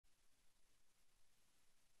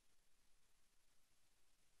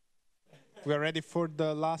We are ready for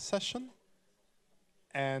the last session.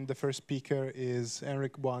 And the first speaker is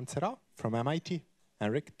BOIX-ADSERA from MIT.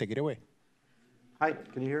 Henrik, take it away. Hi,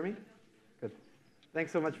 can you hear me? Good.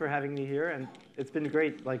 Thanks so much for having me here, and it's been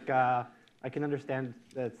great. I can understand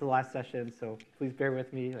that it's the last session, so please bear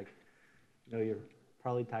with me. I know you're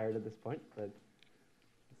probably tired at this point, but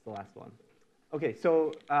it's the last one. Okay,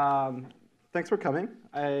 so thanks for coming.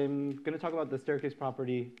 I'm going to talk about the staircase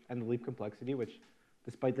property and the leap complexity, which,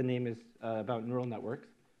 despite the name, is about neural networks.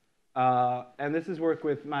 And this is work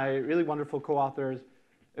with my really wonderful co-authors,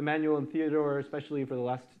 Emmanuel and Theodore, especially for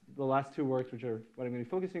the last two works, which are what I'm going to be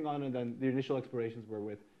focusing on, and then the initial explorations were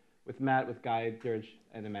with Matt, with Guy, Dirge,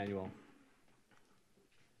 and Emmanuel.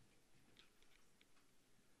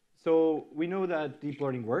 So we know that deep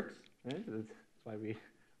learning works, right? That's why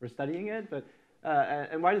we're studying it. But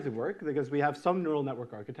and why does it work? Because we have some neural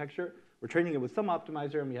network architecture. We're training it with some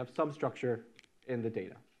optimizer, and we have some structure in the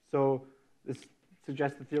data. So this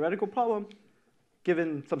suggests the theoretical problem.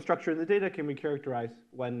 Given some structure in the data, can we characterize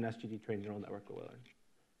when an SGD-trained neural network will learn?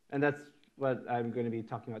 And that's what I'm going to be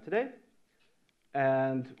talking about today.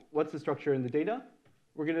 And what's the structure in the data?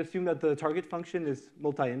 We're going to assume that the target function is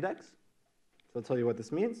multi-index. So I'll tell you what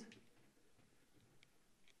this means.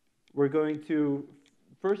 We're going to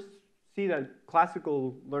first see that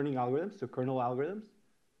classical learning algorithms, so kernel algorithms,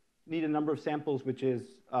 need a number of samples which is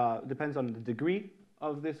depends on the degree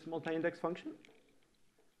of this multi-index function.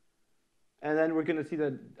 And then we're going to see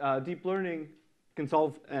that deep learning can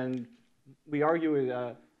solve, and we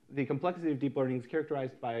argue the complexity of deep learning is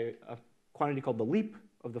characterized by a quantity called the leap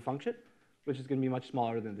of the function, which is going to be much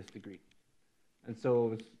smaller than this degree. And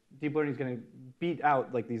so deep learning is going to beat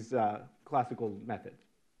out like these classical methods.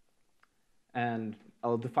 And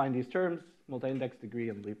I'll define these terms, multi-index, degree,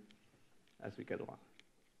 and leap, as we get along.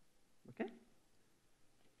 Okay?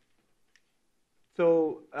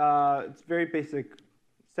 So it's very basic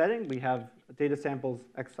setting. We have data samples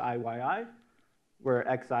xi, yi, where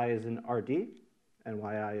xi is in rd and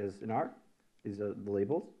yi is in r. These are the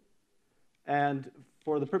labels. And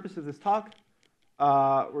for the purpose of this talk,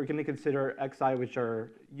 we're going to consider xi, which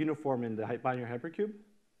are uniform in the binary hypercube.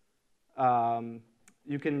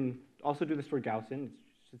 You can also do this for Gaussian. You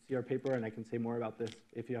should see our paper, and I can say more about this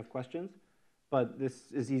if you have questions. But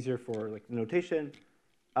this is easier for like the notation.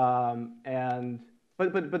 But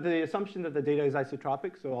the assumption that the data is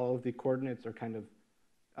isotropic, so all of the coordinates are kind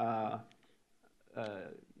of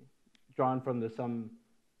drawn from the sum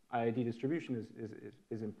IID distribution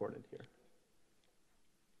is important here.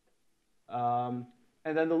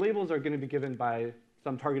 And then the labels are going to be given by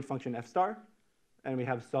some target function f star, and we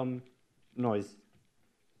have some noise,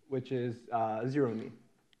 which is zero mean.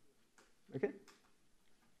 Okay?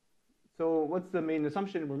 So what's the main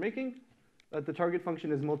assumption we're making? That the target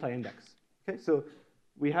function is multi-index. Okay, so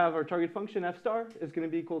we have our target function f star is going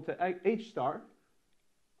to be equal to h star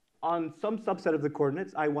on some subset of the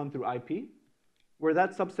coordinates, I1 through IP, where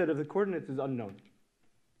that subset of the coordinates is unknown.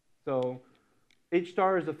 So h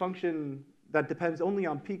star is a function that depends only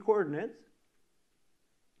on p coordinates.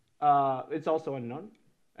 It's also unknown.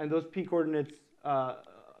 And those p coordinates are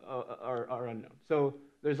unknown. So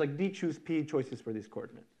there's like d choose p choices for these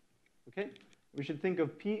coordinates. Okay? We should think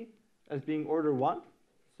of p as being order 1.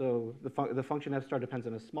 So the function f star depends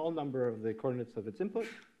on a small number of the coordinates of its input,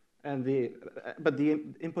 and but the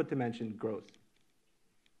input dimension grows.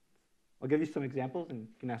 I'll give you some examples, and you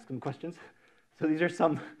can ask some questions. So these are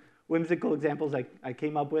some whimsical examples I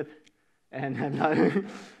came up with, and I'm not,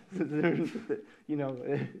 you know,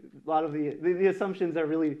 a lot of the assumptions are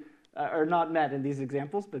really are not met in these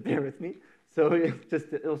examples, but bear with me. So it's just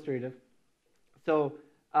illustrative. So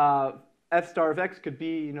f star of x could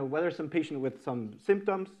be, you know, whether some patient with some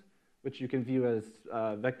symptoms, which you can view as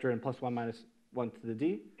vector and +1 minus 1 to the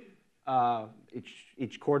d.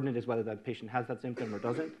 Each coordinate is whether that patient has that symptom or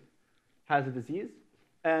doesn't, has a disease.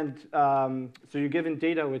 And so you're given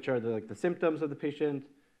data which are the symptoms of the patient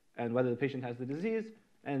and whether the patient has the disease.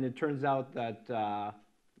 And it turns out that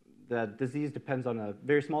that disease depends on a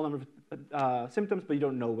very small number of symptoms, but you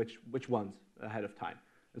don't know which ones ahead of time.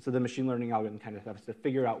 And so the machine learning algorithm kind of has to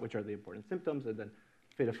figure out which are the important symptoms and then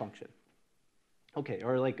fit a function. Okay,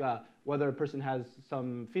 or like whether a person has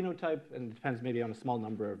some phenotype, and it depends maybe on a small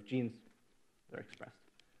number of genes that are expressed.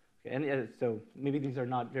 Okay, and so maybe these are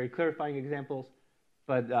not very clarifying examples,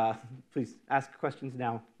 but please ask questions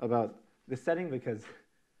now about this setting, because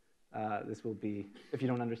this will be, if you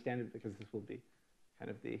don't understand it, because this will be kind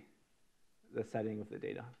of the setting of the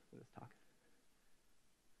data for this talk.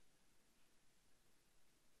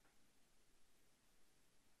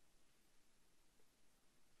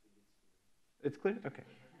 It's clear? Okay.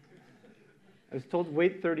 I was told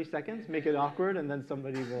wait 30 seconds, make it awkward, and then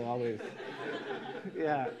somebody will always.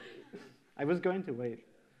 Yeah, I was going to wait.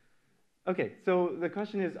 OK, so the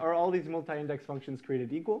question is, are all these multi-index functions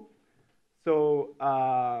created equal? So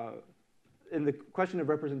in the question of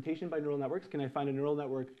representation by neural networks, can I find a neural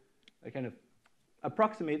network that kind of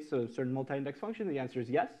approximates a certain multi-index function? The answer is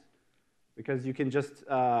yes, because you can just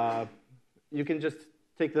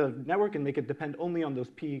take the network and make it depend only on those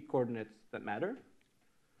p coordinates that matter.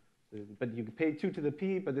 But you can pay 2 to the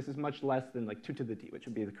p, but this is much less than like 2 to the d, which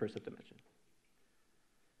would be the cursive dimension.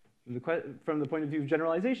 From the point of view of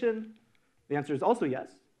generalization, the answer is also yes.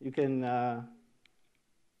 You can,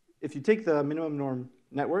 if you take the minimum norm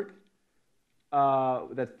network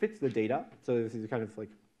that fits the data, so this is kind of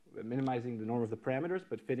like minimizing the norm of the parameters,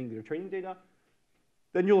 but fitting your training data,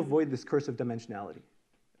 then you'll avoid this cursive dimensionality.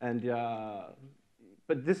 And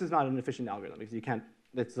but this is not an efficient algorithm because you can't.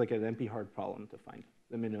 It's like an NP-hard problem to find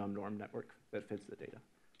the minimum norm network that fits the data.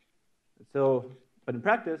 So, but in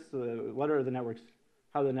practice, what are the networks?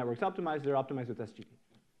 How are the networks optimized? They're optimized with SGD.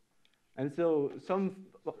 And so some,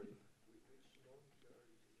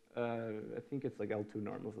 I think it's like L2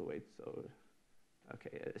 norm of the weight. So,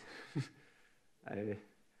 okay.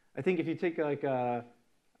 I think if you take like a,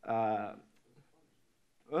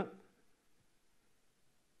 what?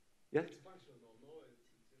 Yes?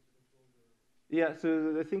 Yeah,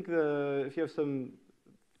 so I think if you have some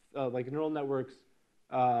like neural networks,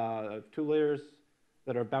 2 layers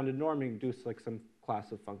that are bounded norm, you induce like some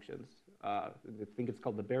class of functions. I think it's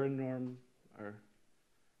called the Barron norm, or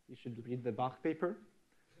you should read the Bach paper.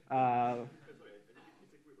 I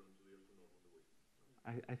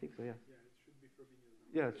think so, yeah.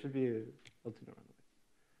 Yeah, it should be L2 norm.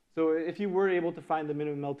 So if you were able to find the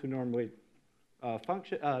minimum L2 norm weight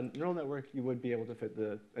function neural network, you would be able to fit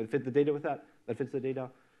the data with that. That fits the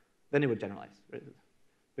data. Then it would generalize, right?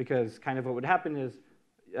 Because kind of what would happen is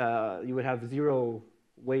you would have 0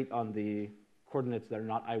 weight on the coordinates that are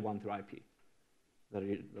not I1 through IP, that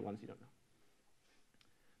are the ones you don't know.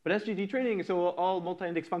 But SGD training, so all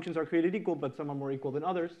multi-index functions are created equal, but some are more equal than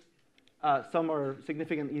others. Some are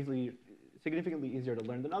significantly easier to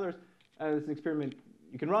learn than others. It's an experiment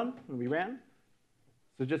you can run, and we ran.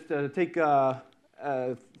 So just take a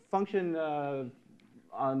function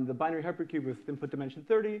on the binary hypercube with input dimension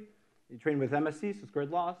 30. You train with MSE, so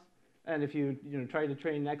squared loss. And if you try to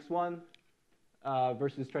train x1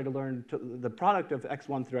 versus try to learn the product of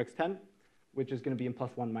x1 through x10, which is going to be in +1,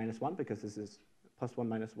 -1, because this is +1,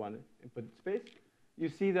 -1 input space, you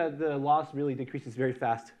see that the loss really decreases very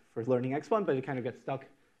fast for learning x1, but it kind of gets stuck.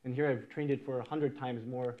 And here I've trained it for 100 times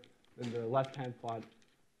more than the left-hand plot,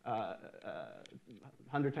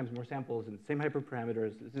 100 times more samples and same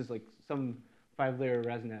hyperparameters. This is like some 5-layer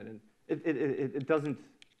ResNet, and it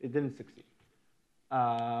didn't succeed.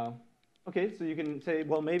 Okay, so you can say,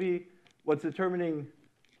 well, maybe what's determining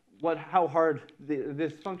how hard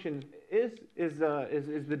this function is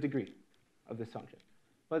the degree of this function.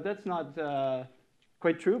 But that's not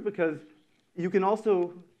quite true, because you can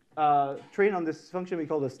also train on this function we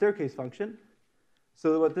call the staircase function.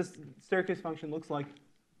 So what this staircase function looks like,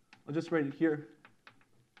 I'll just write it here.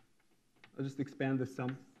 I'll just expand this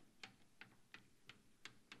sum.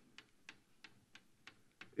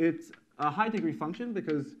 It's a high degree function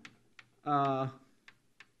because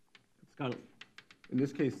it's got, in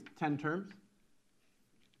this case, 10 terms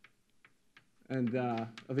and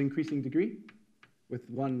of increasing degree with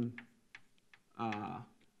 1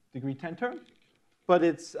 degree 10 term. But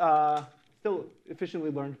it's still efficiently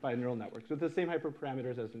learned by neural networks with the same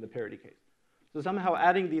hyperparameters as in the parity case. So somehow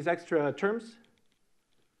adding these extra terms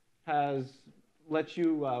has let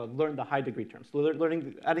you learn the high degree terms. So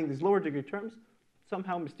adding these lower degree terms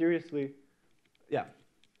somehow mysteriously, yeah.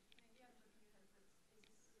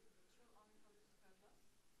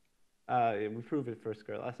 We prove it for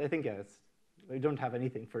square loss. I think, yeah, we don't have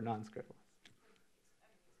anything for non-square loss.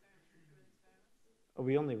 Oh,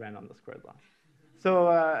 we only ran on the squared loss. So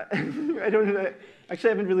I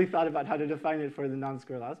haven't really thought about how to define it for the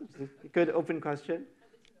non-square loss, which is a good open question.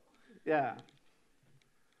 Yeah.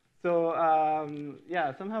 So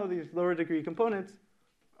yeah, somehow these lower degree components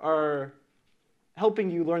are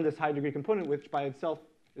helping you learn this high degree component, which by itself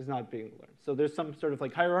is not being learned. So there's some sort of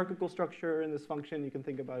like hierarchical structure in this function. You can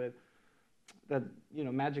think about it that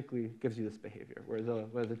magically gives you this behavior where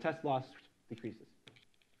the test loss decreases.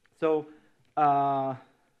 So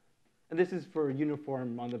and this is for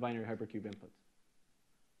uniform on the binary hypercube inputs.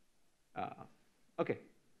 OK,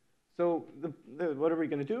 so what are we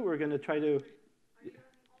going to do? We're going to try to.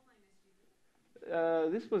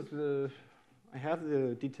 This was I have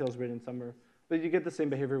the details written somewhere. But you get the same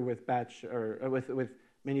behavior with batch, or with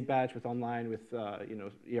mini batch, with online, with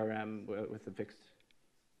ERM, with a fixed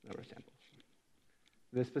number of samples.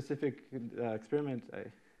 The specific experiment, I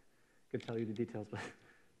could tell you the details, but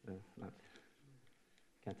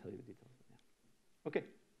can't tell you the details. Yeah. Okay.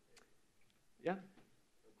 Yeah.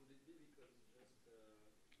 Could it be because just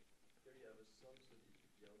here you have a sum, so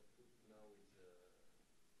the output now is higher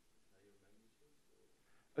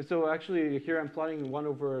magnitude? So actually, here I'm plotting 1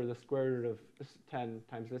 over the square root of 10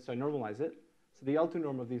 times this, so I normalize it. So the L2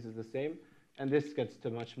 norm of these is the same, and this gets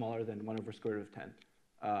to much smaller than 1 over square root of 10.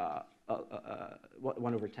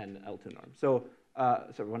 1 over 10 L2 norm. So,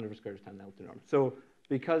 sorry, 1 over square root of 10 L2 norm. So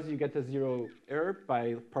because you get to 0 error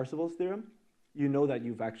by Parsifal's theorem, you know that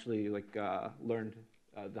you've actually learned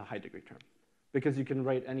the high degree term, because you can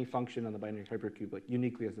write any function on the binary hypercube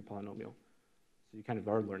uniquely as a polynomial. So you kind of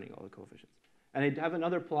are learning all the coefficients. And I have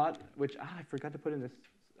another plot, which I forgot to put in this,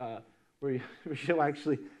 where you show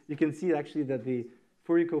you can see actually that the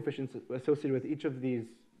Fourier coefficients associated with each of these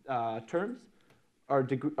terms are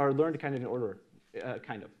learned kind of in order,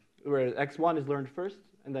 where x1 is learned first,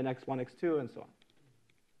 and then x1, x2, and so on.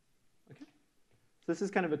 Okay, so this is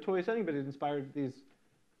kind of a toy setting, but it inspired these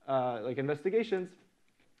investigations,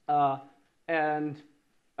 and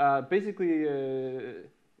basically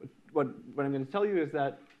what I'm going to tell you is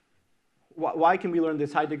that why can we learn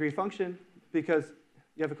this high degree function? Because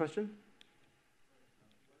you have a question?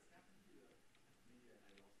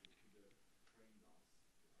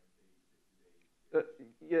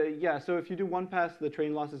 Yeah, so if you do one pass, the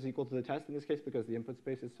train loss is equal to the test in this case because the input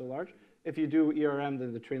space is so large. If you do ERM,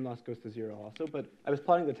 then the train loss goes to 0 also. But I was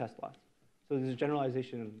plotting the test loss. So there's a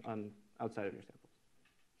generalization on outside of your samples.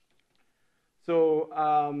 So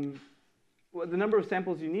the number of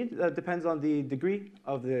samples you need depends on the degree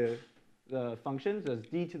of the functions as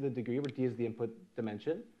d to the degree, where d is the input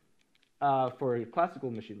dimension for classical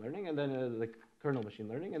machine learning, and then kernel machine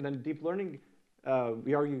learning. And then deep learning,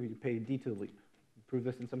 we argue you pay d to the leap. Prove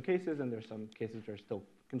this in some cases, and there's some cases that are still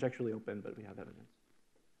conjecturally open, but we have evidence.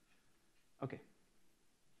 Okay.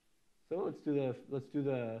 So let's do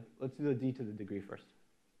the d to the degree first.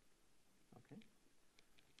 Okay.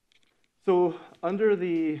 So under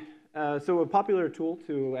the so a popular tool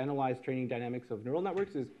to analyze training dynamics of neural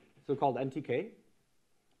networks is so-called NTK,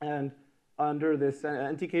 and under this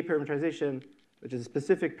NTK parameterization, which is a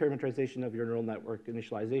specific parameterization of your neural network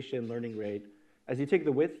initialization, learning rate, as you take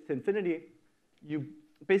the width to infinity, you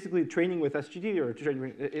basically training with SGD or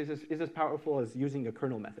training is as powerful as using a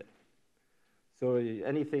kernel method. So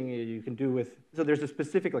anything you can do with, so there's a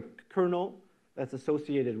specific kernel that's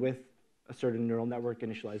associated with a certain neural network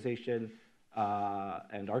initialization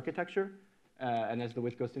and architecture. And as the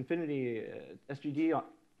width goes to infinity, SGD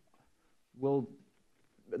will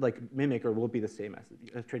mimic or will be the same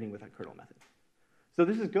as training with a kernel method. So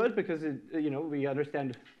this is good because we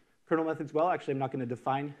understand kernel methods well. Actually, I'm not going to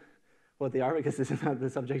define what they are because this is not the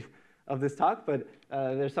subject of this talk, but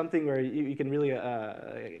there's something where you can really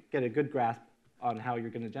get a good grasp on how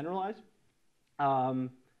you're going to generalize. But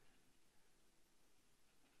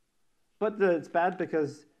it's bad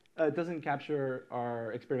because it doesn't capture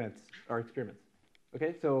our experiments.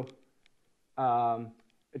 Okay, so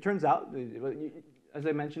it turns out, as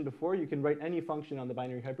I mentioned before, you can write any function on the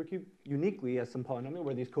binary hypercube uniquely as some polynomial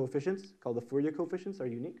where these coefficients, called the Fourier coefficients, are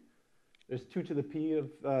unique. There's 2 to the p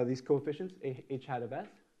of these coefficients, h hat of s,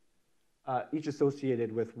 each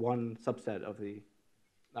associated with one subset of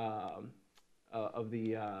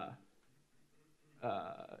the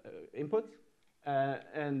inputs,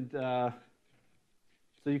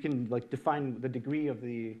 so you can define the degree of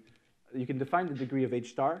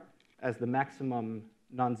h star as the maximum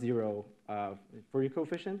non-zero Fourier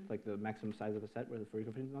coefficient, like the maximum size of a set where the Fourier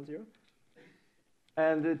coefficient is non-zero.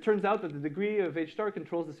 And it turns out that the degree of h star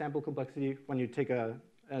controls the sample complexity when you take the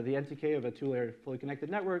NTK of a 2-layer fully connected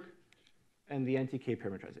network and the NTK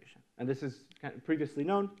parameterization. And this is kind of previously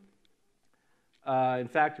known. In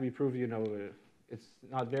fact, we prove, it's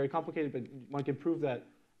not very complicated, but one can prove that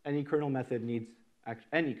any kernel method needs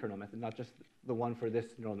any kernel method, not just the one for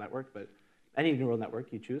this neural network, but any neural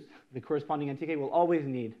network you choose. The corresponding NTK will always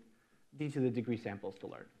need d to the degree samples to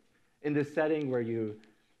learn. In this setting where you're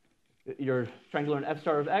trying to learn f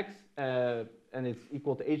star of x, and it's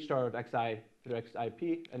equal to h star of xi through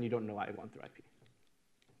xip, and you don't know I1 through ip.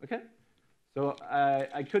 Okay? So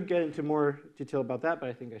I could get into more detail about that, but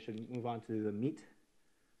I think I should move on to the meat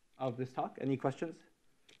of this talk. Any questions?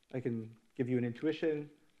 I can give you an intuition.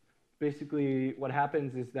 Basically, what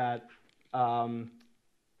happens is that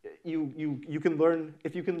you can learn,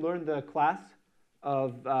 if you can learn the class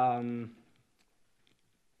of,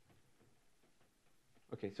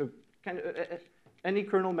 okay, so any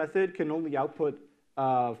kernel method can only output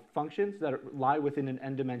functions that lie within an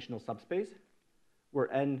n-dimensional subspace,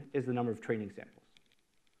 where n is the number of training samples.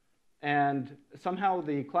 And somehow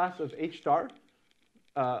the class of H star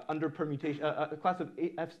under permutation, a class of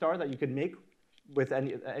F star that you could make with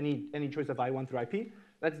any choice of I1 through IP,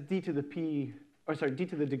 that's d to the p, or sorry, d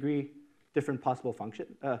to the degree different possible function.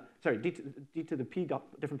 D to the p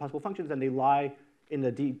different possible functions, and they lie in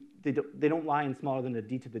the d. They don't lie in smaller than a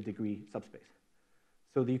d to the degree subspace.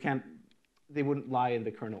 So you can't. They wouldn't lie in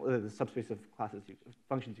the kernel, the subspace of classes,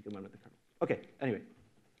 functions you can learn with the kernel. Okay. Anyway.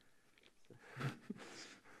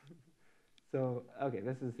 So okay,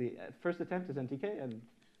 this is the first attempt is NTK, and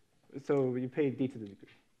so you pay d to the degree.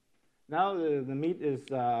 Now the meat is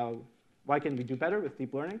why can we do better with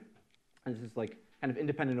deep learning? And this is like kind of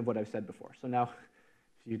independent of what I've said before. So now,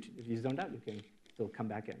 if you zoned out, you can still come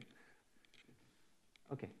back in.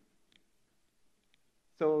 Okay.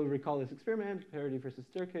 So recall this experiment, parity versus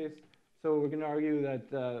staircase. So we're going to argue that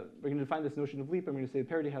we're going to define this notion of leap. I'm going to say the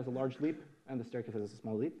parity has a large leap, and the staircase has a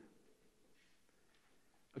small leap.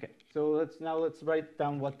 Okay, so let's write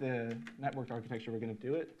down what the networked architecture we're going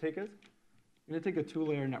to take is. I'm going to take a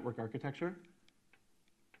two-layer network architecture.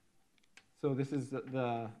 So this is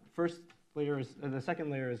the first layer is the second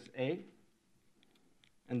layer is A,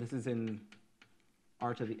 and this is in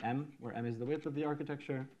R to the M, where M is the width of the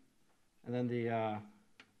architecture, and then the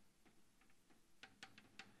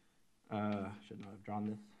should not have drawn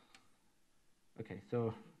this. Okay,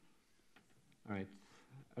 so all right,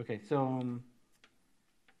 okay, so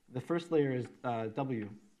the first layer is W.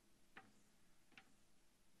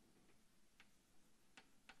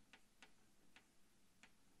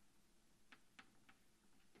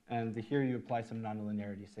 And here you apply some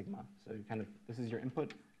nonlinearity sigma. So you kind of, this is your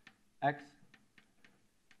input, X.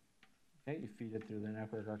 Okay, you feed it through the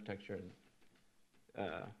network architecture,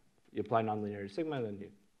 and you apply nonlinearity sigma, and then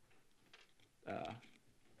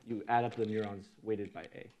you add up the neurons weighted by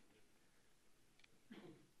A.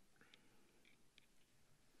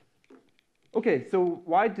 Okay, so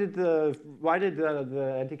why did the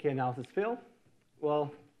NTK analysis fail?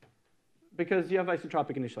 Well, because you have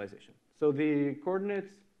isotropic initialization. So the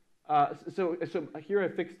coordinates. So here I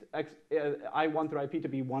fixed I1 through IP to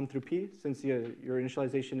be 1 through P, since your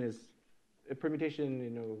initialization is a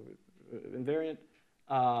permutation, invariant.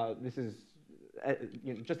 This is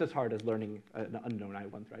just as hard as learning an unknown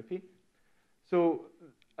I1 through IP. So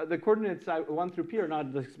the coordinates I1 through P are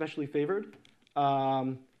not especially favored.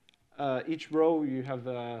 Each row you have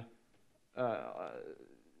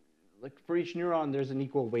like for each neuron, there's an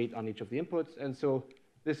equal weight on each of the inputs, and so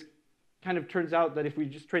this kind of turns out that if we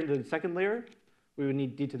just trained the second layer, we would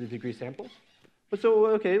need d to the degree samples. But so,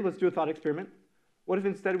 okay, let's do a thought experiment. What if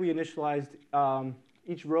instead we initialized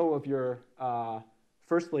each row of your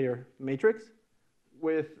first layer matrix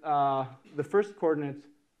with the first coordinates,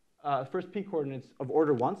 first p coordinates of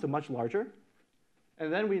order 1, so much larger,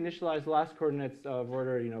 and then we initialize the last coordinates of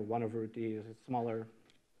order 1 over root d, smaller.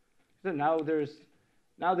 So now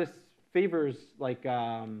this favors like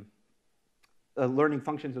learning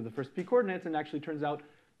functions of the first p coordinates, and actually turns out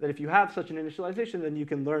that if you have such an initialization, then you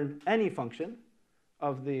can learn any function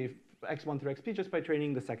of the x1 through xp just by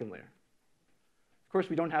training the second layer. Of course,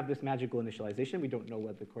 we don't have this magical initialization. We don't know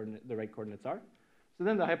what the right coordinates are. So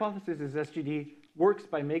then the hypothesis is SGD works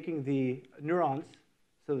by making the neurons,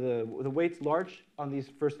 so the weights large on these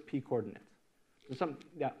first p coordinates. So some,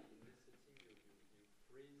 yeah. In this setting, you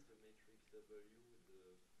freeze the matrix W,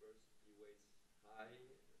 the first p weights high,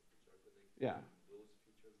 which are connected to those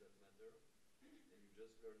features that matter, and you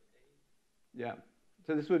just learn A. Yeah.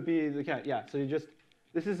 So this would be the yeah. So you just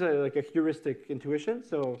this is like a heuristic intuition.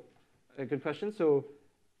 So a good question. So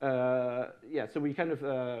yeah. So we kind of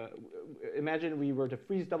imagine we were to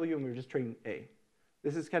freeze W and we were just training A.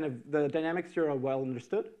 This is kind of the dynamics here are well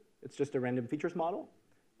understood. It's just a random features model,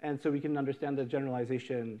 and so we can understand the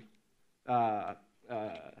generalization. How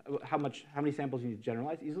many samples you need to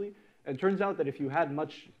generalize easily. And it turns out that if you had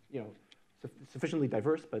much, sufficiently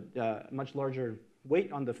diverse but much larger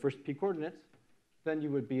weight on the first p coordinates, then you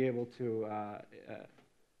would be able to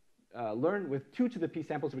learn with 2 to the p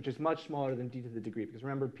samples, which is much smaller than d to the degree. Because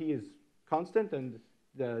remember, p is constant and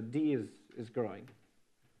the d is growing.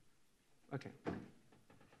 Okay.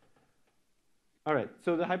 All right.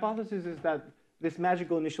 So the hypothesis is that this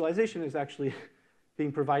magical initialization is actually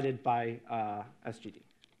being provided by SGD.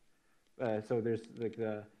 So there's like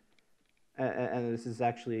and this is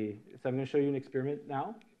actually, so I'm going to show you an experiment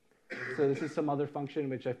now. So this is some other function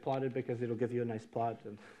which I've plotted because it'll give you a nice plot.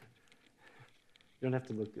 And you don't have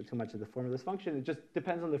to look too much at the form of this function. It just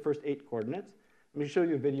depends on the first 8 coordinates. Let me show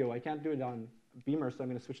you a video. I can't do it on Beamer, so I'm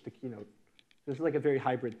going to switch to Keynote. This is like a very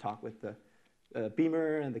hybrid talk with the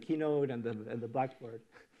Beamer and the Keynote and the Blackboard.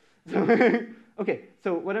 So, okay,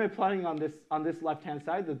 so what am I plotting on this left-hand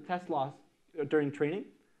side? The test loss during training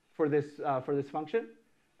for this function.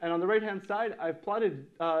 And on the right-hand side, I've plotted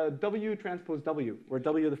W transpose W, where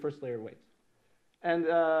W are the first layer weights. And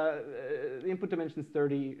the input dimension is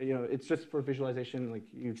 30. You know, it's just for visualization. Like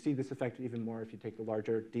you see this effect even more if you take the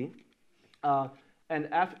larger D.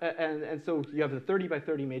 And so you have the 30 by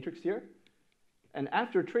 30 matrix here. And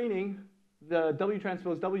after training, the W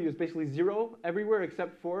transpose W is basically 0 everywhere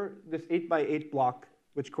except for this 8 by 8 block,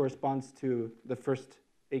 which corresponds to the first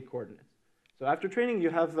 8 coordinates. So after training, you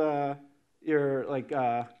have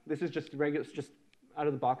this is just regular, just out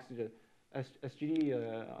of the box SGD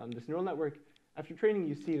on this neural network. After training,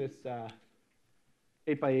 you see this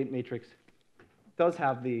 8 by 8 matrix does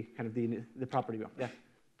have the kind of the property. Yeah.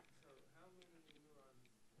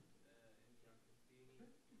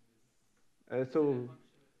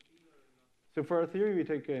 So for our theory, we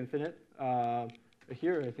take infinite.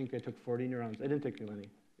 Here, I think I took 40 neurons. I didn't take too many.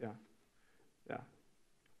 Yeah.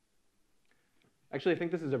 Actually, I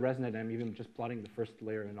think this is a ResNet. I'm even just plotting the first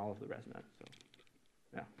layer in all of the ResNet. So,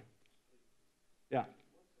 yeah.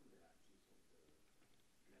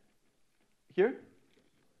 Here?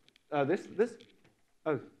 This?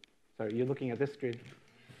 Oh, sorry. You're looking at this screen.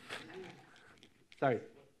 Sorry.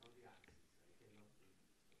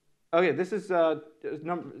 Okay, this is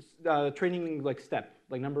training like step,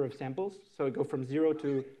 like number of samples. So it go from 0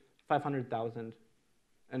 to 500,000,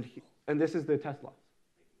 and this is the test loss.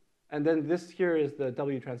 And then this here is the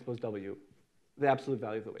W transpose W, the absolute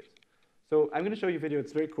value of the weights. So I'm going to show you a video.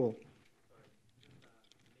 It's very cool.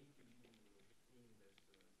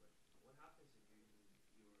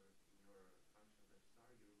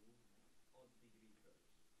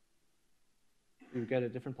 You get a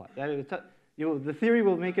different plot. The theory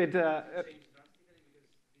will make it.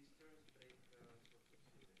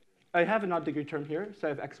 I have an odd degree term here, so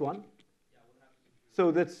I have x1. So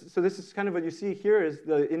this is kind of what you see here is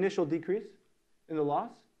the initial decrease in the loss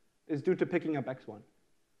is due to picking up x1.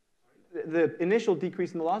 The initial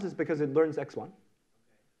decrease in the loss is because it learns x1.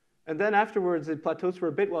 And then afterwards, it plateaus for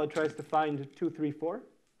a bit while it tries to find 2, 3, 4.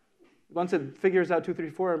 Once it figures out 2, 3,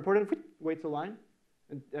 4 are important, waits a line,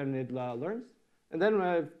 and it learns. And then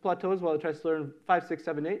it plateaus while it tries to learn 5, 6,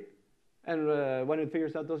 7, 8. And when it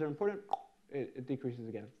figures out those are important, it decreases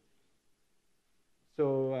again.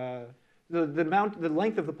 So the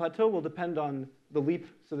length of the plateau will depend on the leap.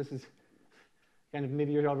 So this is kind of,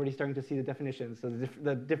 maybe you're already starting to see the definition. So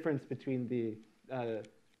the difference between the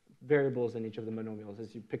variables in each of the monomials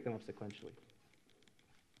as you pick them up sequentially.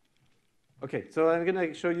 Okay, so I'm going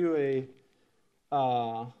to show you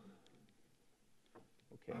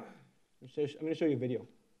I'm going to show you a video.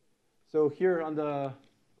 So here on the,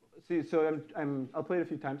 I'll play it a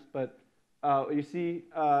few times, but you see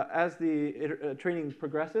as the training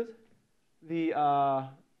progresses, the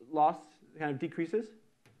loss kind of decreases,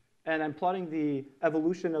 and I'm plotting the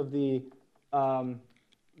evolution of the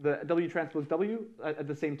W transpose W at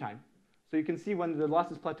the same time. So you can see when the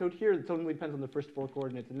loss is plateaued here, it only depends on the first 4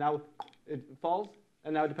 coordinates, and now it falls,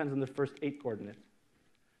 and now it depends on the first 8 coordinates.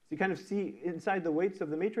 So you kind of see inside the weights of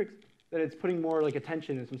the matrix that it's putting more like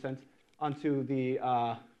attention in some sense onto the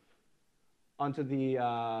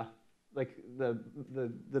like the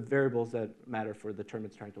variables that matter for the term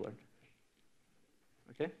it's trying to learn.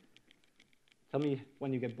 Okay? Tell me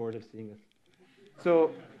when you get bored of seeing this.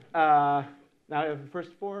 So now I have the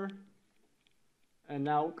first 4, and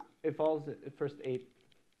now it falls at first 8.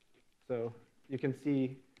 So you can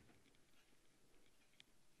see,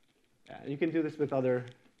 you can do this with other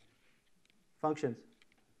functions.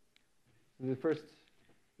 The first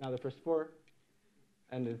 4,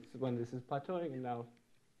 and it's when this is plateauing, and now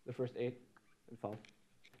the first 8 and falls.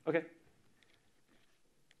 Okay.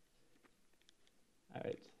 All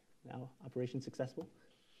right. Now operation successful.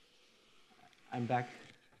 I'm back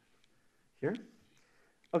here.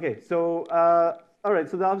 Okay. So all right.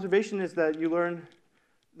 So the observation is that you learn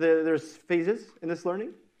there's phases in this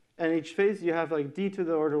learning, and each phase you have like d to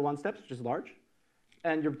the order 1 steps, which is large,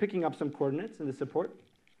 and you're picking up some coordinates in the support.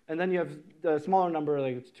 And then you have the smaller number,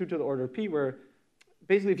 like it's 2 to the order p, where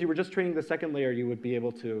basically if you were just training the second layer, you would be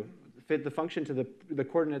able to fit the function to the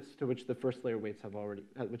coordinates to which the first layer weights have already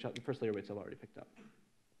picked up.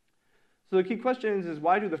 So the key question is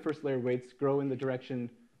why do the first layer weights grow in the direction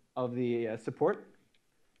of the support?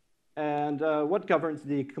 And what governs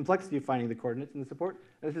the complexity of finding the coordinates in the support?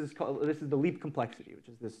 And this is the leap complexity, which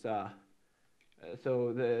is this.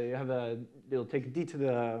 It'll take d to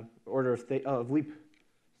the order of leap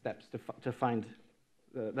steps to find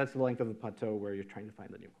That's the length of the plateau where you're trying to find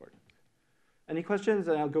the new coordinates. Any questions?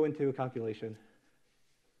 And I'll go into a calculation.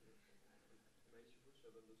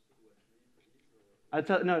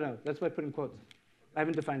 No, that's why I put in quotes. I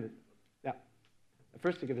haven't defined it. Yeah.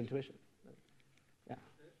 First, to give intuition. Yeah.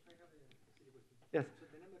 I have a silly question. Yes. So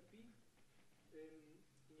the number p,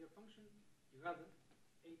 in your function, you have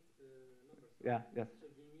 8 numbers. Yeah. Yes. So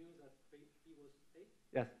you knew that p was 8.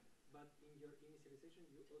 Yes. But in your initialization,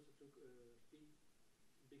 you also took p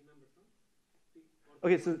big numbers, no? P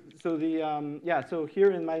Okay. So the So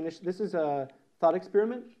here in my this is a thought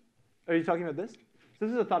experiment. Are you talking about this? So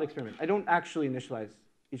this is a thought experiment. I don't actually initialize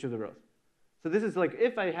each of the rows. So this is like,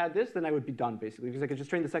 if I had this, then I would be done, basically, because I could just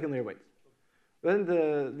train the second layer weights. Then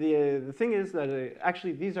the thing is that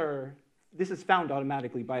actually this is found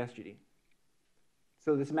automatically by SGD.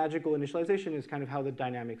 So this magical initialization is kind of how the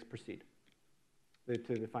dynamics proceed to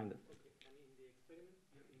define this. Okay. And in the experiment,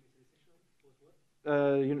 your initialization was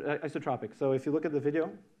what? Isotropic. So if you look at the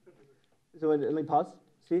video, so let me pause.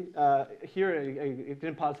 See, here it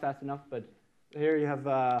didn't pause fast enough, but here you have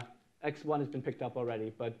x1 has been picked up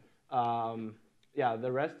already, but yeah, the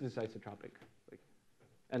rest is isotropic,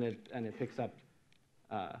 and it picks up,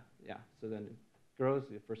 yeah. So then it grows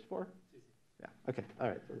the first 4. Yeah. Okay. All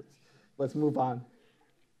right. So let's move on.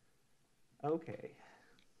 Okay.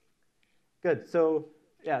 Good. So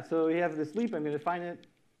yeah. So we have this leap. I'm going to define it.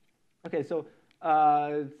 Okay. So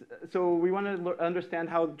we want to understand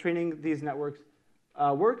how training these networks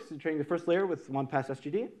works. Training the first layer with 1 pass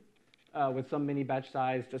SGD. With some mini batch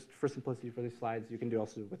size, just for simplicity for these slides, you can do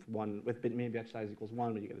also with mini batch size equals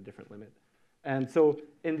 1 when you get a different limit. And so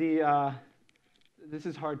in this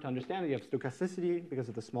is hard to understand. You have stochasticity because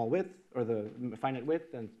of the small width, or the finite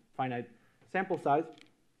width and finite sample size.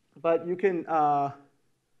 But you can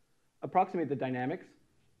approximate the dynamics.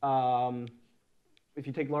 If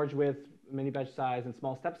you take large width, mini batch size, and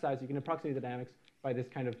small step size, you can approximate the dynamics by this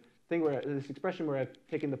kind of thing, this expression where I've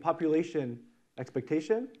taken the population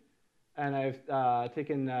expectation, and I've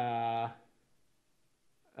taken, what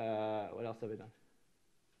else have I done?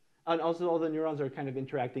 And also all the neurons are kind of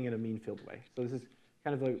interacting in a mean field way. So this is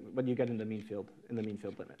kind of like what you get in the mean field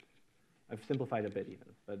limit. I've simplified a bit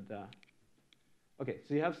even, but okay,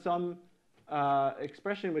 so you have some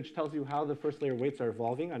expression which tells you how the first layer weights are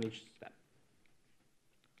evolving on each step.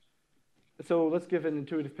 So let's give an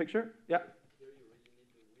intuitive picture. Yeah? Here you really need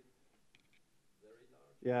the width very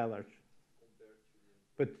large. Yeah, large. Compared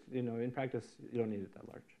to the But in practice, you don't need it that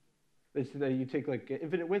large. It's that you take like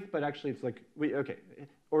infinite width, but actually it's like okay,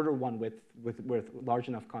 order 1 width with large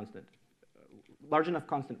enough constant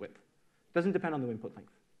width. Doesn't depend on the input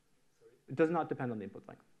length. Sorry? It does not depend on the input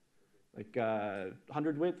length. Like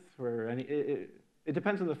 100 width or any. It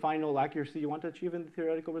depends on the final accuracy you want to achieve in the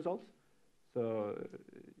theoretical results. So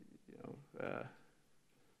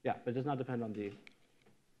yeah, but it does not depend on the.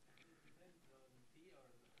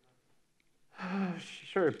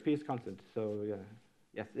 Sure, P is constant, so yeah.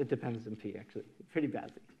 Yes, it depends on P, actually, pretty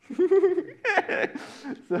badly.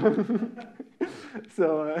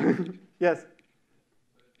 so yes?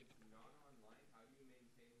 But if it's non-online, how do you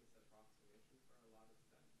maintain this approximation for a lot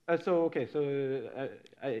of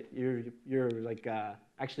steps? You're like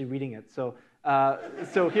actually reading it. So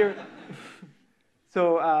here,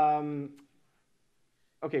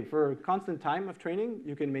 okay, for constant time of training,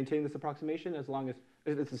 you can maintain this approximation as long as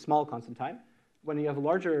it's a small constant time. When you have a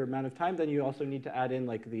larger amount of time, then you also need to add in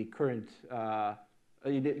like the current.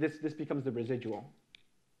 This becomes the residual.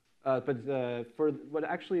 But for what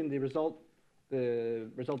actually in the result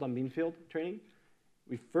on mean field training,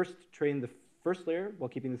 we first train the first layer while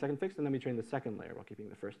keeping the second fixed, and then we train the second layer while keeping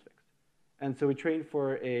the first fixed. And so we train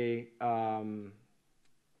for a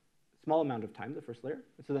small amount of time, the first layer.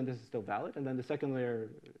 So then this is still valid. And then the second layer,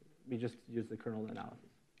 we just use the kernel analysis.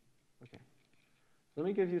 Okay. So let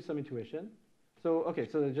me give you some intuition. So okay,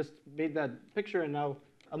 so I just made that picture, and now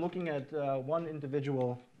I'm looking at one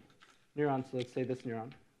individual neuron. So let's say this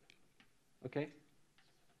neuron. Okay.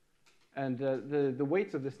 And the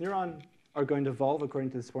weights of this neuron are going to evolve according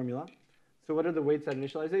to this formula. So what are the weights at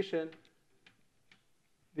initialization?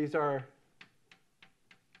 These are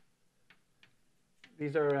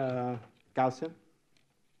Gaussian.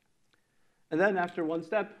 And then after one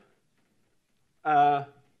step, and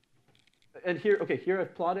here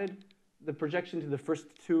I've plotted the projection to the first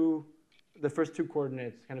two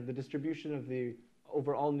coordinates, kind of the distribution of the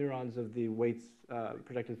over all neurons of the weights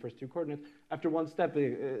projected to the first 2 coordinates. After one step,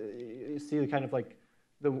 you see kind of like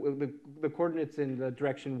the coordinates in the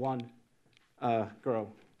direction 1 grow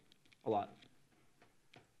a lot.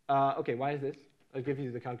 Okay, why is this? I'll give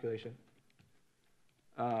you the calculation.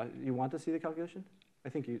 You want to see the calculation? I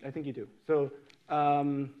think you do. So,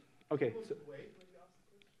 okay. So,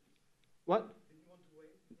 what?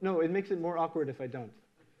 No, it makes it more awkward if I don't.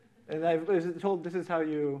 And I was told this is how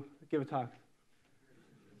you give a talk.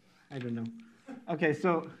 I don't know. Okay,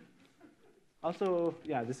 so also,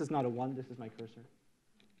 yeah, this is not a 1. This is my cursor.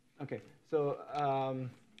 Okay, so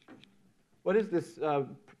what is this?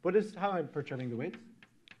 What is how I'm perturbing the weights?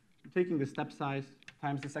 I'm taking the step size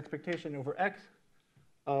times this expectation over x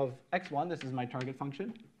of x1. This is my target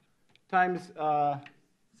function times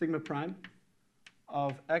sigma prime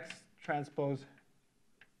of x transpose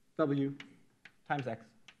w times x.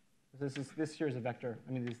 This here is a vector.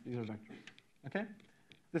 I mean, these are vectors. Okay,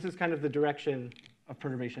 this is kind of the direction of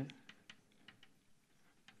perturbation.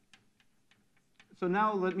 So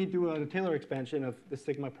now let me do a Taylor expansion of the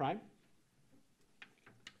sigma prime.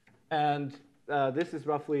 And this is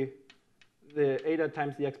roughly the eta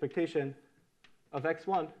times the expectation of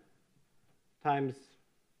x1 times,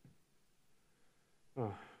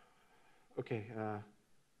 let's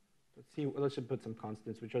see, let's just put some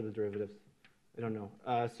constants, which are the derivatives. I don't know.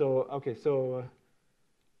 So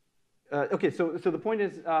the point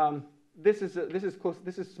is, this is close.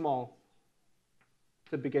 This is small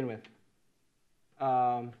to begin with.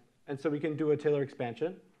 And so we can do a Taylor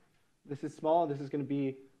expansion. This is small. This is going to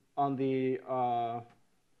be on the,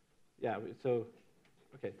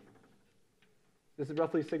 okay. This is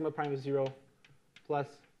roughly sigma prime of 0 plus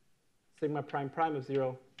sigma prime prime of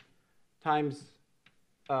 0 times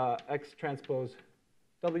x transpose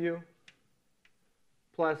w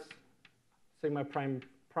plus sigma prime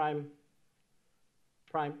prime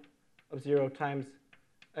prime of 0 times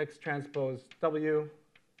x transpose w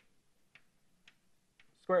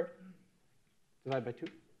squared divided by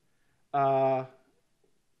 2,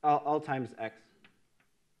 all times x.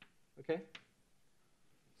 Okay?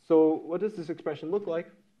 So what does this expression look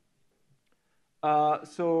like?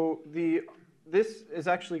 This is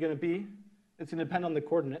actually going to be, it's going to depend on the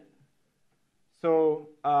coordinate. So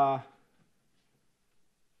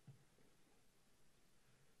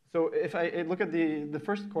if I look at the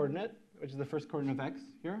first coordinate, which is the first coordinate of x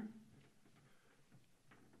here,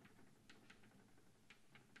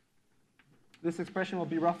 this expression will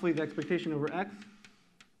be roughly the expectation over x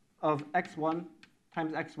of x1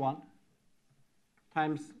 times x1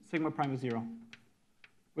 times sigma prime of 0,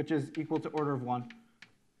 which is equal to order of 1.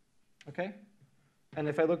 Okay? And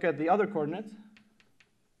if I look at the other coordinates,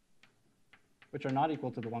 which are not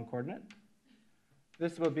equal to the 1 coordinate,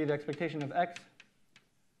 this will be the expectation of x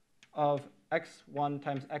of x1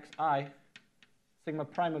 times xi sigma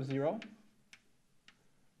prime of 0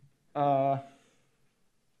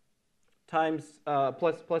 times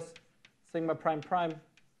plus sigma prime prime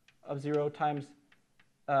of 0 times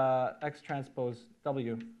x transpose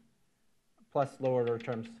w plus lower order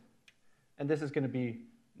terms. And this is going to be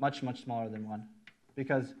much, much smaller than 1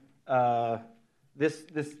 because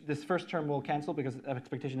this first term will cancel because the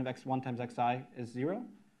expectation of x1 times xi is 0.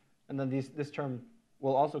 And then this term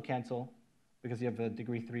will also cancel because you have a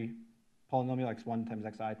degree 3 polynomial, x1 times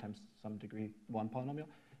xi times some degree 1 polynomial.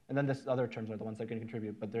 And then this other terms are the ones that are going to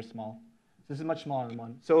contribute, but they're small. So this is much smaller than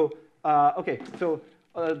 1. So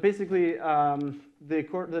basically, the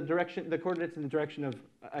coordinates in the direction of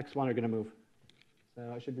x1 are going to move.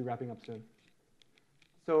 So I should be wrapping up soon.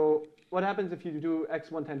 So what happens if you do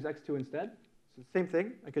x1 times x2 instead? So same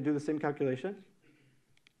thing. I could do the same calculation.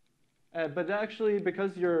 But actually,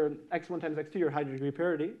 because you're x1 times x2, you're high degree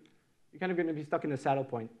parity, you're kind of going to be stuck in a saddle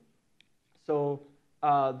point. So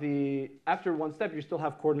after one step, you still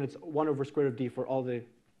have coordinates 1 over square root of d for all the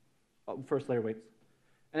first layer weights.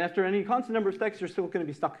 And after any constant number of steps, you're still going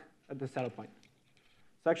to be stuck at the saddle point.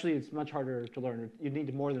 So actually, it's much harder to learn. You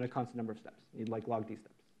need more than a constant number of steps. You need like log d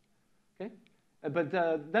steps. Okay? But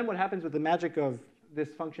then what happens with the magic of this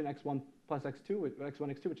function x1 plus x2, x1,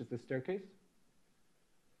 x2, which is the staircase?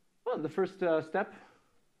 Well, the first step,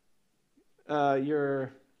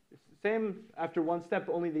 you're same. After one step,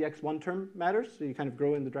 only the x1 term matters. So you kind of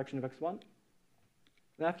grow in the direction of x1.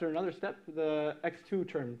 And after another step, the x2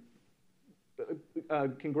 term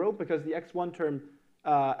can grow because the x1 term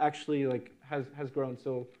actually has grown.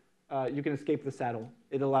 So you can escape the saddle.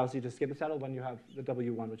 It allows you to escape the saddle when you have the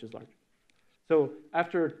w1, which is large. So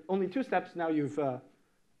after only 2 steps, now you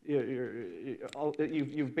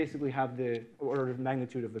basically have the order of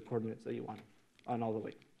magnitude of the coordinates that you want on all the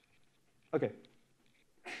weight. Okay.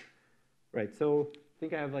 Right. So I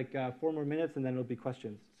think I have like 4 more minutes, and then it'll be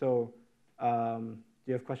questions. So do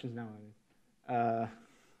you have questions now?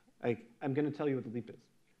 I'm going to tell you what the leap is.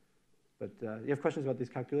 But you have questions about these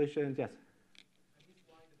calculations? Yes? At least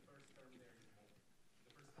why the first term there is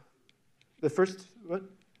small? The first, what?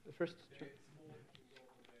 The first term? It's small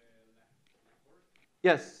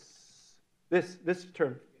Yes, this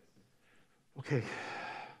term. Okay,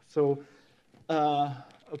 so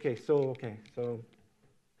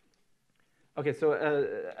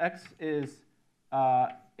x is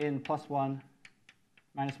in plus 1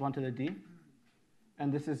 minus 1 to the d,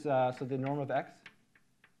 and this is so the norm of x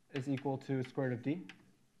is equal to square root of d,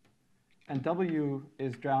 and w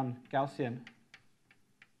is drawn Gaussian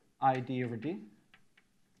I d over d.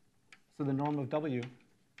 So the norm of w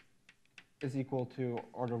is equal to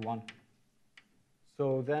order 1.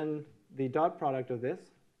 So then the dot product of this,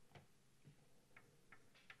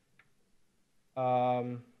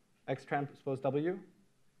 x transpose w,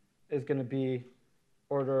 is going to be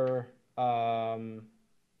order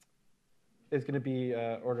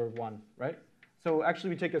order 1, right? So actually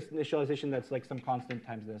we take an initialization that's like some constant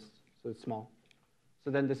times this, so it's small. So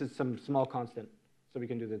then this is some small constant, so we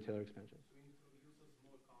can do the Taylor expansion. So we use a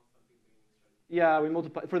small constant in the initialization. Yeah, we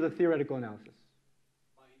multiply for the theoretical analysis.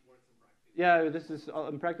 But it works in practice. Yeah, this is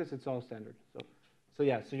in practice it's all standard. So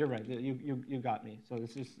yeah, so you're right. You got me. So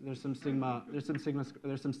there's some sigma, there's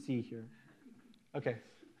some c here. Okay,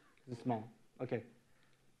 this is small. Okay,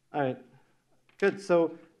 all right, good.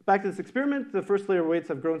 So back to this experiment. The first layer weights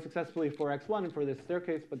have grown successfully for x1 and for this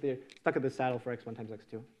staircase, but they're stuck at the saddle for x1 times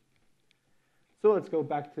x2. So let's go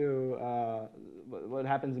back to what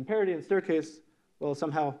happens in parity and staircase. Well,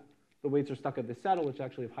 somehow the weights are stuck at this saddle, which is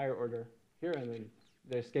actually of higher order here, and then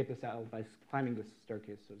they escape the saddle by climbing this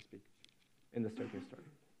staircase, so to speak, in the staircase story.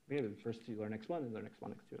 Okay, first you learn x1, and learn x1,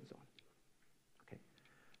 x2, and so on. Okay,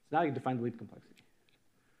 so now you define the leap complexity.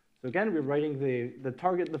 So again, we're writing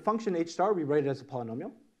the function h star, we write it as a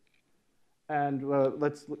polynomial. And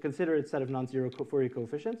let's consider its set of non-zero Fourier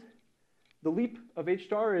coefficients. The leap of h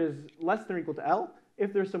star is less than or equal to L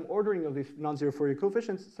if there's some ordering of these non-zero Fourier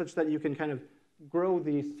coefficients such that you can kind of grow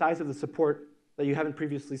the size of the support that you haven't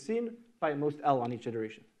previously seen by at most L on each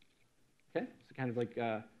iteration. Okay, so kind of like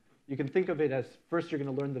you can think of it as first you're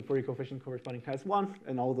going to learn the Fourier coefficient corresponding to S1,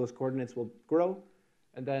 and all of those coordinates will grow,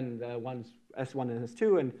 and then the ones S1 and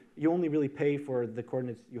S2, and you only really pay for the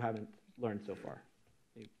coordinates you haven't learned so far.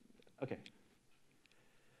 Okay.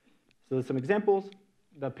 So there's some examples.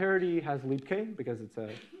 The parity has leap k because it's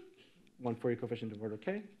a one Fourier coefficient of order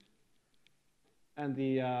k. And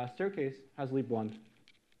the staircase has leap 1.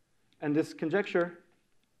 And this conjecture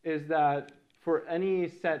is that for any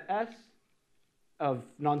set S of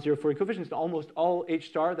non-zero Fourier coefficients, almost all h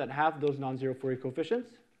star that have those non-zero Fourier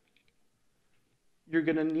coefficients, you're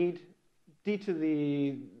going to need d to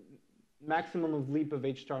the maximum of leap of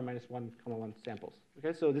h star minus 1, 1 samples.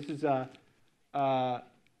 Okay, so this is a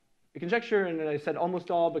conjecture, and I said almost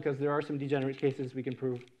all because there are some degenerate cases we can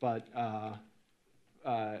prove, but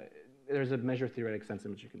there's a measure theoretic sense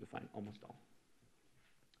in which you can define almost all.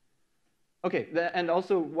 Okay, and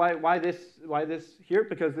also why this here?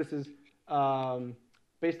 Because this is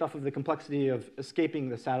based off of the complexity of escaping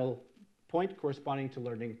the saddle point corresponding to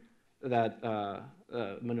learning that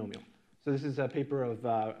monomial. So this is a paper of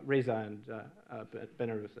Reza and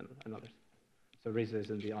Benarus and others. So Reza is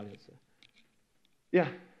in the audience. Yeah.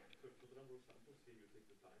 So for the number of samples here, you take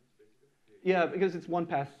the times basically. Yeah, because it's one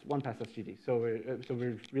pass SGD. So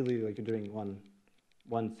we're really like doing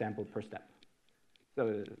one sample per step.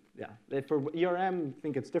 So yeah, for ERM, I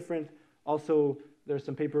think it's different. Also, there's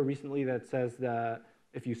some paper recently that says that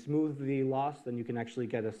if you smooth the loss, then you can actually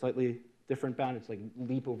get a slightly different bound. It's like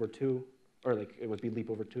leap over 2, or like it would be leap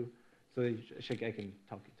over 2. So I can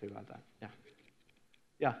talk to you about that. Yeah.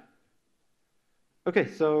 Yeah. Okay,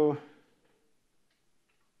 so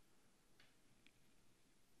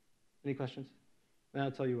any questions? Then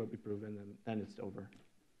I'll tell you what we prove, and then it's over.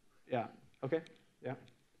 Yeah. Okay. Yeah.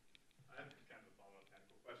 I have kind of a follow-up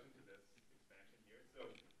technical question to this expansion here. So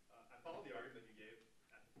I follow the argument that you gave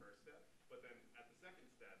at the first step, but then at the second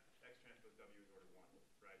step, x transpose w is order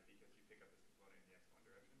 1, right? Because you pick up this component in the x1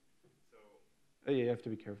 direction. So yeah, you have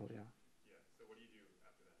to be careful. Yeah. Yeah. So what do you do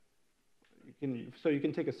after that? You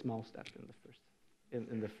can take a small step in the first.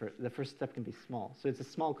 The first step can be small, so it's a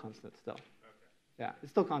small constant still. Okay. Yeah,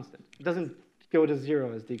 it's still constant. It doesn't go to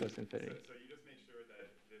 0 as d goes to infinity. So you just make sure that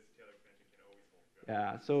this Taylor expansion can always hold good.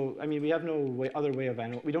 Yeah. So I mean, we have no other way of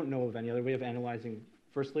we don't know of any other way of analyzing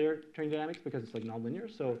first layer train dynamics because it's like nonlinear.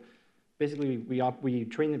 So basically, we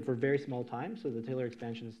train it for very small time, so the Taylor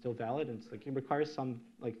expansion is still valid, and it's like it requires some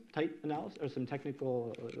like tight analysis or some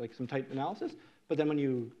technical some tight analysis. But then when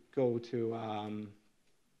you go to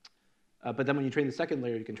but then when you train the second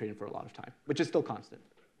layer, you can train it for a lot of time, which is still constant,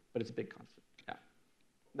 but it's a big constant.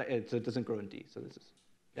 Yeah, so it doesn't grow in D. So this is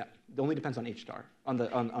it only depends on h star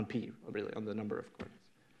on P really on the number of coordinates.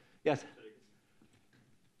 Yes.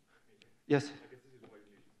 Yes. I guess this is why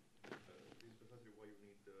you need, this is precisely why you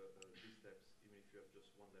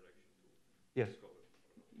Yes.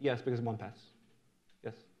 Yes, because one pass.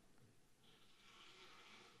 Yes.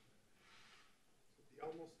 The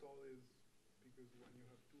almost all is because when you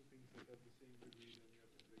have two things that have the same degree, then you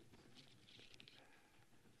have to break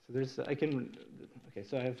the same. So okay,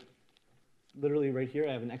 so I have literally right here,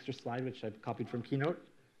 I have an extra slide which I've copied from Keynote.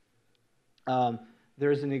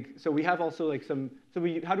 So we have also like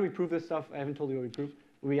how do we prove this stuff? I haven't told you what we prove.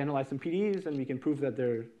 We analyze some PDEs and we can prove that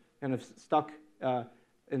they're kind of stuck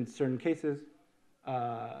in certain cases,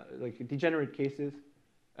 like degenerate cases.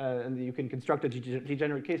 And you can construct a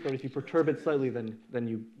degenerate case, but if you perturb it slightly, then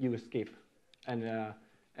you escape.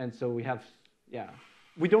 And so we have,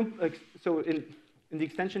 we don't, so in the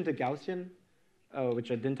extension to Gaussian,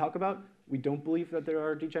 which I didn't talk about, we don't believe that there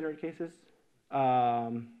are degenerate cases,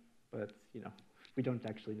 but we don't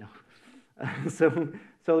actually know. So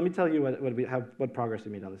let me tell you what progress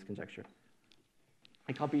we made on this conjecture.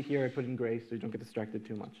 I copied here, I put in gray so you don't get distracted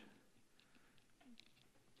too much.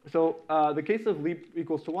 So the case of leap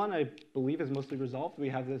equals to 1, I believe, is mostly resolved. We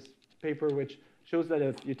have this paper which shows that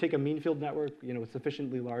if you take a mean field network,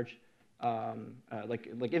 sufficiently large,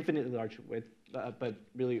 like infinitely large width, but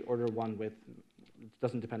really order 1 width,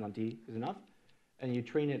 doesn't depend on D, is enough. And you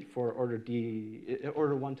train it for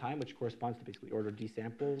order 1 time, which corresponds to basically order D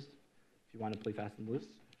samples, if you want to play fast and loose.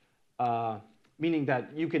 Meaning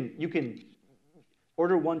that you can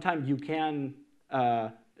order 1 time, you can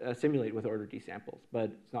simulate with order D samples,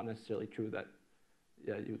 but it's not necessarily true that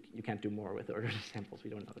you can't do more with order D samples.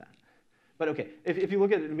 We don't know that. But okay, if you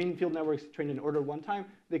look at mean field networks trained in order 1 time,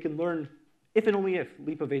 they can learn if and only if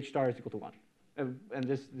leap of H star is equal to 1. And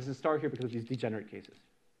this is star here because of these degenerate cases.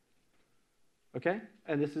 Okay,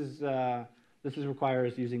 and this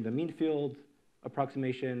requires using the mean field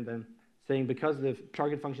approximation, then saying because the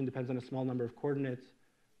target function depends on a small number of coordinates,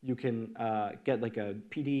 you can get like a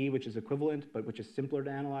PDE which is equivalent but which is simpler to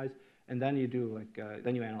analyze, and then you do like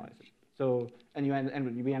then you analyze it. So and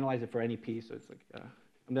we analyze it for any p, so it's like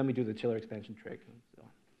and then we do the Chiller expansion trick.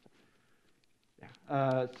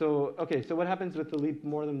 And so okay, so what happens with the leap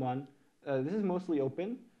more than 1? This is mostly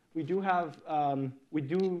open. We do have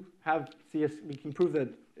CS. We can prove that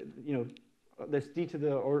this D to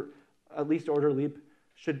the or at least order leap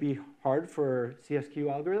should be hard for CSQ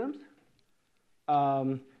algorithms.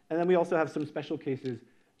 And then we also have some special cases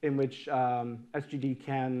in which SGD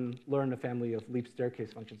can learn a family of leap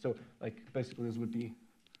staircase functions. So like basically those would be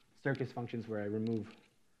staircase functions where I remove,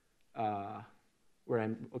 where I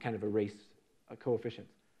kind of erase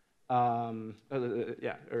coefficients. Or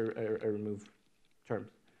remove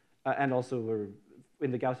terms. And also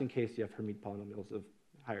in the Gaussian case, you have Hermite polynomials of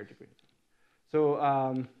higher degree. So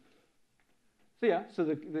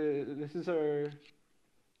this is our,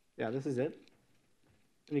 this is it.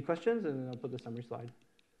 Any questions? And then I'll put the summary slide.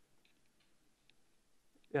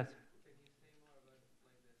 Yes? Can you say more about like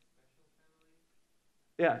the special family?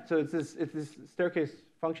 Yeah, so it's this staircase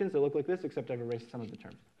functions that look like this, except I've erased some of the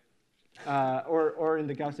terms. Or in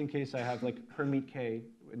the Gaussian case, I have like Hermite K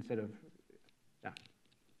instead of,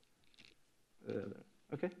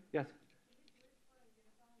 okay, yes?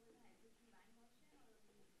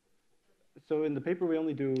 So in the paper, we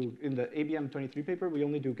only do, in the ABM 23 paper, we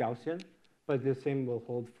only do Gaussian, but the same will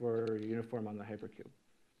hold for uniform on the hypercube.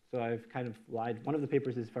 So I've kind of lied. One of the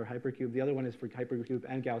papers is for hypercube, the other one is for hypercube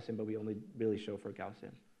and Gaussian, but we only really show for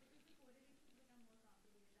Gaussian.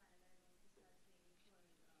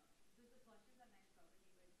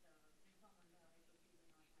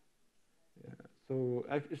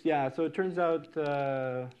 So it turns out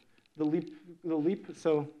the leap.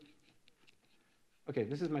 So okay,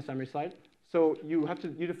 this is my summary slide. So you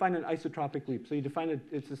define an isotropic leap. So you define it.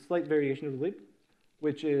 It's a slight variation of the leap,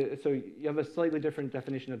 which is so you have a slightly different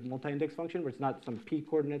definition of multi-index function, where it's not some p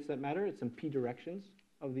coordinates that matter. It's some p directions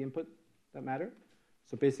of the input that matter.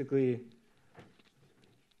 So basically,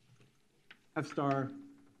 f star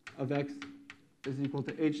of x is equal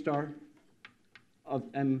to h star of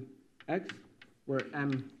mx, where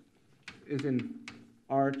m is in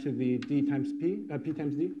r to the d times p, p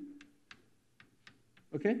times d.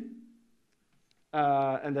 Okay?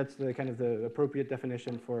 And that's the kind of the appropriate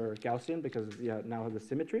definition for Gaussian because you now have the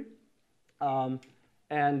symmetry.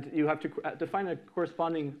 And you have to define a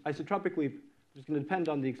corresponding isotropic leap, which is going to depend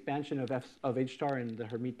on the expansion of h star in the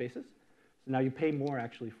Hermite basis. So now you pay more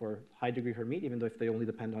actually for high degree Hermite, even though if they only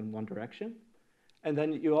depend on one direction. And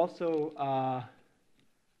then you also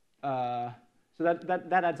so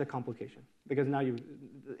that adds a complication because now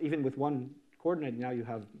even with one coordinate, now you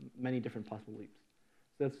have many different possible leaps.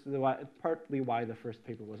 So that's partly why the first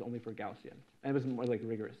paper was only for Gaussian, and it was more like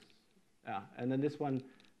rigorous. Yeah, and then this one,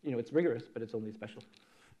 it's rigorous, but it's only special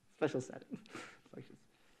set.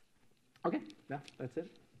 Okay, yeah, that's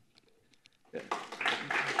it. Yeah. Good.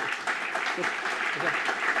 Okay.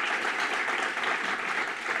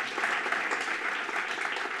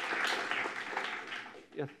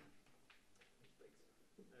 Yes.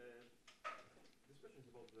 This question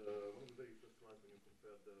is about one of the very first slides when you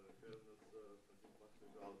compared the kernel's Francis Box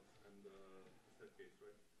results and the set case,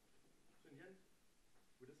 right? So in the end,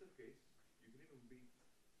 with the set case, you can even beat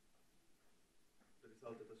the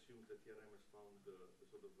result that assumes that TRM has found the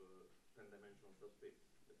sort of 10-dimensional subspace,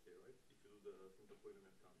 let's say, right? If you do the simple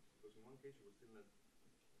polynomial count. Because in one case, you will still not.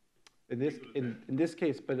 In this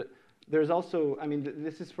case, but there's also, I mean,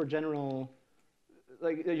 this is for general,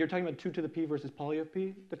 like you're talking about 2 to the p versus poly of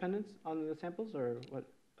p dependence on the samples, or what?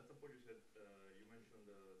 At some point you said, you mentioned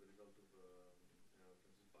the result of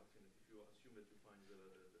Francis Box, and if you assume that you find the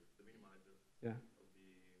minimizer Yeah. of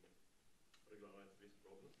the regularized risk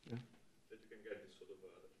problem, Yeah. that you can get this sort of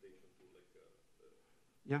adaptation to like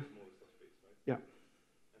Yeah. the smaller subspace, right? Yeah.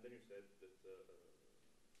 And then you said that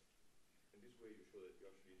in this way you show that you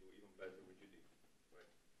actually do even better with GD, right?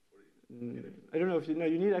 I don't know if you know,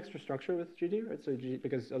 you need extra structure with GD, right? So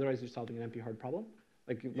because otherwise you're solving an NP-hard problem,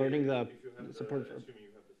 like learning the support. Assuming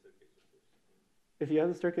you have the staircase, of course. If you have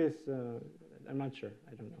the staircase, I'm not sure.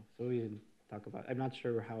 I don't know. So we didn't talk about. I'm not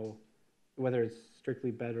sure whether it's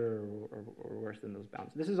strictly better or worse than those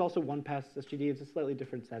bounds. This is also one-pass SGD. It's a slightly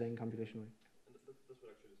different setting computationally. And that's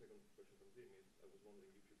what actually the second question comes in is. I was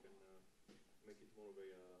wondering if you can make it more of a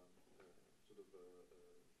sort of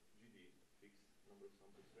GD fixed number of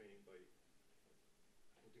samples training by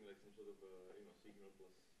putting like some sort of signal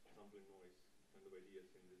plus sampling noise kind of ideas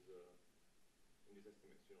in these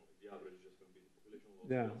estimates. You know, like the average is just going to be the population loss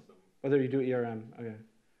Yeah. plus some. Whether you do ERM, okay.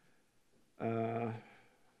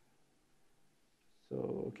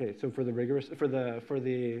 So for the rigorous for the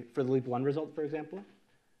leap 1 result, for example.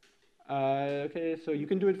 Okay, so you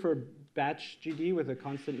can do it for batch GD with a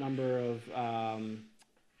constant number of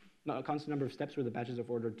steps where the batch is of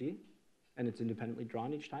order D, and it's independently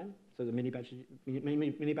drawn each time. So the mini batch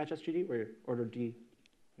SGD where order D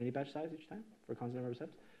mini batch size each time for a constant number of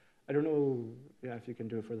steps. I don't know, if you can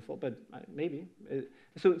do it for the full, but maybe.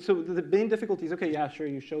 So the main difficulty is, okay, yeah, sure,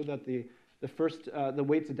 you show that the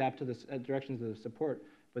weights adapt to the directions of the support,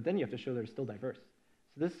 but then you have to show they're still diverse.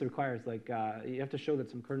 So this requires, like, you have to show that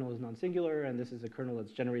some kernel is non-singular, and this is a kernel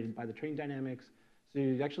that's generated by the training dynamics. So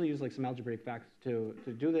you actually use like some algebraic facts to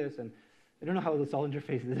do this, and I don't know how this all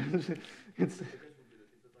interfaces. If the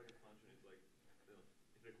target function is like,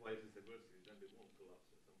 it requires this diversity, then they won't collapse.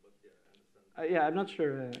 But yeah, I understand. Yeah, I'm not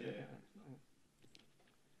sure.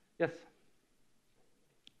 Yes. Yes.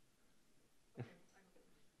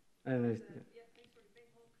 Yeah, thanks for the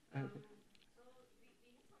great talk. So we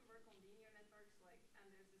had some work on linear networks, like, and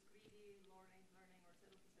there's this greedy low-rank learning or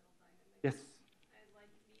settle-to-settle dynamics. Yes. And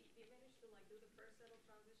like we managed to like do the first settle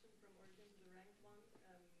transition from origin to the rank 1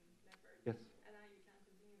 network. Yes. And now you can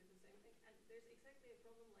continue with the same thing. And there's exactly a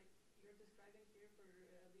problem like you're describing here for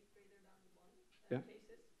leap greater than 1 cases. Like if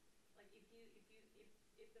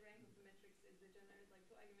the rank of the matrix is degenerate, like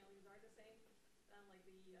 2 eigenvalues are the same, then like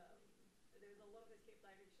there's a lot of escape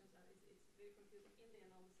directions, and it's very confusing in the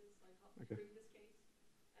analysis, like how to bring this case.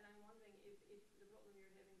 And I'm wondering if the problem you're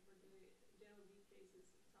having for the general leap case is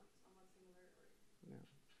somewhat similar, or. Yeah.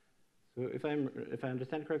 So if I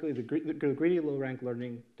understand correctly, the greedy low rank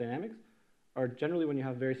learning dynamics are generally when you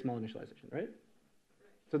have very small initialization, right?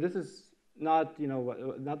 So this is not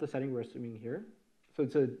not the setting we're assuming here. So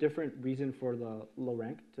it's a different reason for the low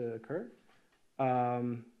rank to occur.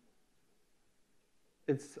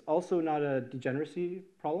 It's also not a degeneracy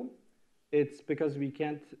problem. It's because we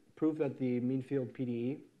can't prove that the mean field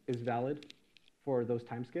PDE is valid for those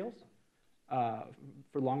timescales,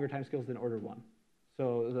 for longer timescales than order 1.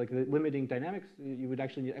 So like the limiting dynamics, you would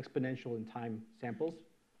actually need exponential in time samples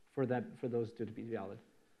for those to be valid.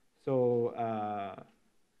 So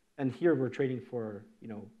and here we're trading for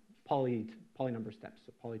poly number steps,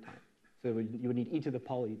 so poly time. So you would need e to the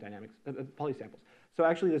poly dynamics, poly samples. So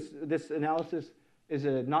actually this analysis is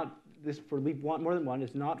for leap 1 more than 1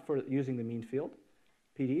 is not for using the mean field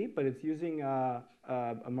PDE, but it's using a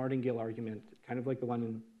martingale argument, kind of like the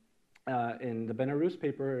one in the Benarus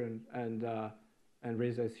paper and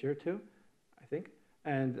Reza's here too, I think.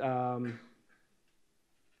 And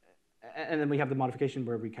then we have the modification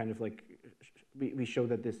where we kind of like we show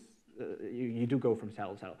that this you do go from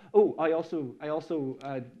saddle to saddle. Oh, I also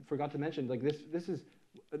forgot to mention, like this is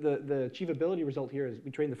the achievability result here is we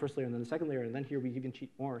train the first layer and then the second layer, and then here we even cheat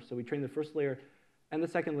more. So we train the first layer and the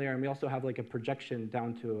second layer, and we also have like a projection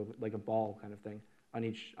down to like a ball kind of thing on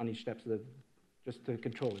each step, so that just to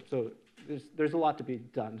control it. So there's a lot to be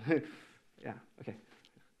done. Yeah. Okay.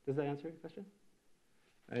 Does that answer your question?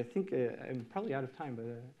 I think I'm probably out of time, but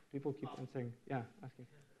people keep answering. Yeah, asking.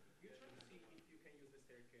 You try to see if you can use the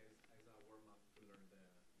staircase as a warm-up to learn the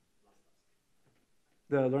last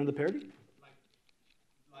task. Learn the parity?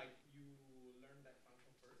 Like you learn that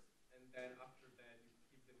function first, and then after that you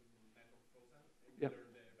keep the method frozen, and you learn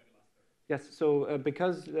the very last term. Yes, so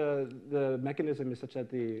because the mechanism is such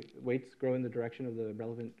that the weights grow in the direction of the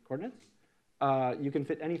relevant coordinates, you can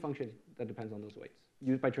fit any function that depends on those weights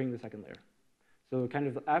used by training the second layer. So kind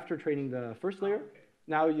of after training the first layer,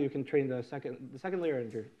 now you can train the second layer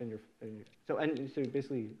and your so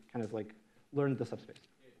basically kind of like learn the subspace.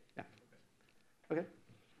 Yeah. Okay.